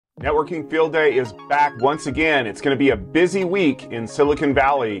Networking Field Day is back once again. It's going to be a busy week in Silicon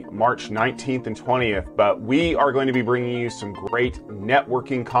Valley, March 19th and 20th, but we are going to be bringing you some great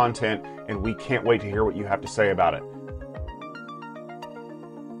networking content, and we can't wait to hear what you have to say about it.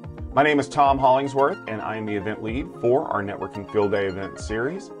 My name is Tom Hollingsworth, and I am the event lead for our Networking Field Day event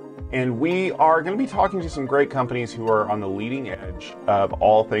series. And we are going to be talking to some great companies who are on the leading edge of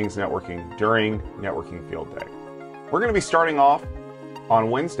all things networking during Networking Field Day. We're going to be starting off on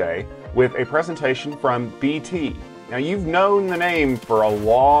Wednesday with a presentation from BT. Now, you've known the name for a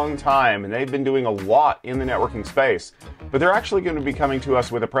long time, and they've been doing a lot in the networking space, but they're actually going to be coming to us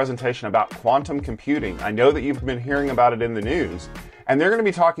with a presentation about quantum computing. I know that you've been hearing about it in the news, and they're going to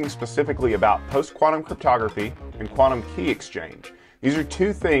be talking specifically about post-quantum cryptography and quantum key exchange. These are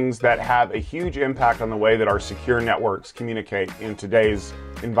two things that have a huge impact on the way that our secure networks communicate in today's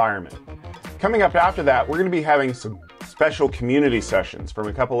environment. Coming up after that, we're going to be having some special community sessions from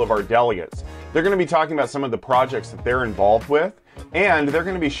a couple of our delegates. They're going to be talking about some of the projects that they're involved with, and they're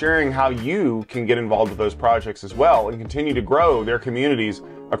going to be sharing how you can get involved with those projects as well and continue to grow their communities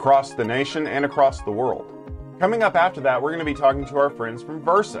across the nation and across the world. Coming up after that, we're going to be talking to our friends from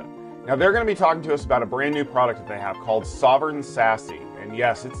Versa. Now, they're going to be talking to us about a brand new product that they have called Sovereign SASE. And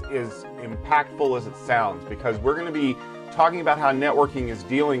yes, it's as impactful as it sounds, because we're going to be talking about how networking is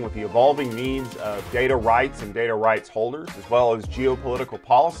dealing with the evolving needs of data rights and data rights holders, as well as geopolitical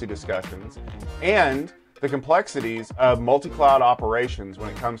policy discussions, and the complexities of multi-cloud operations when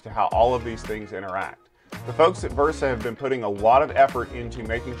it comes to how all of these things interact. The folks at Versa have been putting a lot of effort into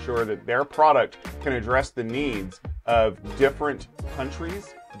making sure that their product can address the needs of different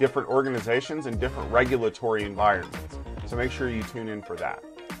countries, different organizations, and different regulatory environments. So make sure you tune in for that.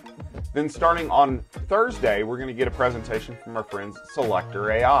 Then starting on Thursday, we're going to get a presentation from our friends at Selector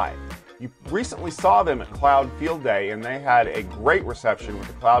AI. You recently saw them at Cloud Field Day, and they had a great reception with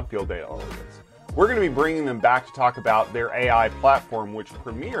the Cloud Field Day delegates. We're going to be bringing them back to talk about their AI platform, which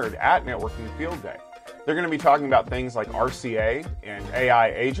premiered at Networking Field Day. They're going to be talking about things like RCA and AI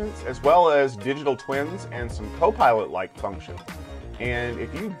agents, as well as digital twins and some Copilot-like functions. And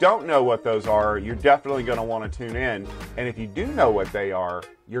if you don't know what those are, you're definitely going to want to tune in. And if you do know what they are,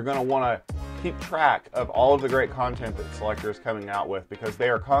 you're going to want to keep track of all of the great content that Selector is coming out with, because they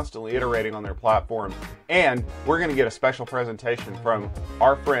are constantly iterating on their platform. And we're going to get a special presentation from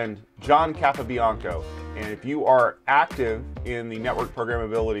our friend John Capabianco. And if you are active in the network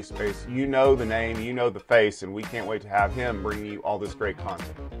programmability space, you know the name, you know the face, and we can't wait to have him bring you all this great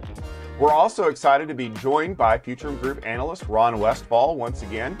content. We're also excited to be joined by Futurum Group analyst Ron Westfall once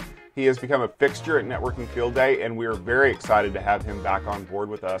again. He has become a fixture at Networking Field Day, and we are very excited to have him back on board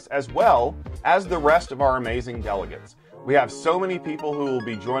with us, as well as the rest of our amazing delegates. We have so many people who will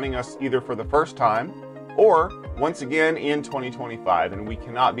be joining us either for the first time or once again in 2025, and we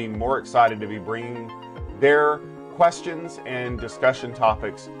cannot be more excited to be bringing their questions and discussion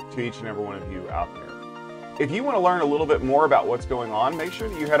topics to each and every one of you out there. If you want to learn a little bit more about what's going on, make sure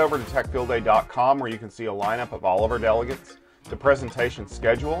that you head over to techfieldday.com, where you can see a lineup of all of our delegates, the presentation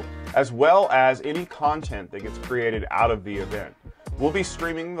schedule, as well as any content that gets created out of the event. We'll be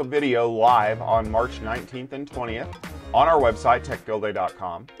streaming the video live on March 19th and 20th on our website,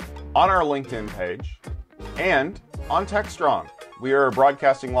 techfieldday.com, on our LinkedIn page, and on TechStrong. We are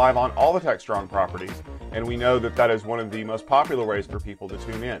broadcasting live on all the TechStrong properties, and we know that that is one of the most popular ways for people to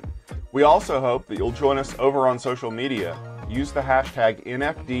tune in. We also hope that you'll join us over on social media. Use the hashtag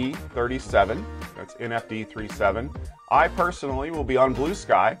NFD37, that's NFD37. I personally will be on Blue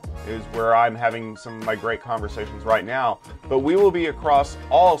Sky, is where I'm having some of my great conversations right now, but we will be across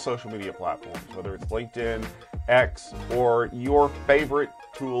all social media platforms, whether it's LinkedIn, X, or your favorite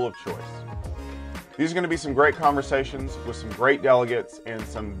tool of choice. These are going to be some great conversations with some great delegates and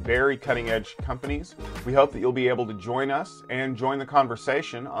some very cutting-edge companies. We hope that you'll be able to join us and join the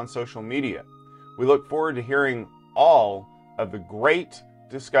conversation on social media. We look forward to hearing all of the great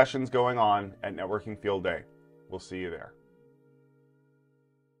discussions going on at Networking Field Day. We'll see you there.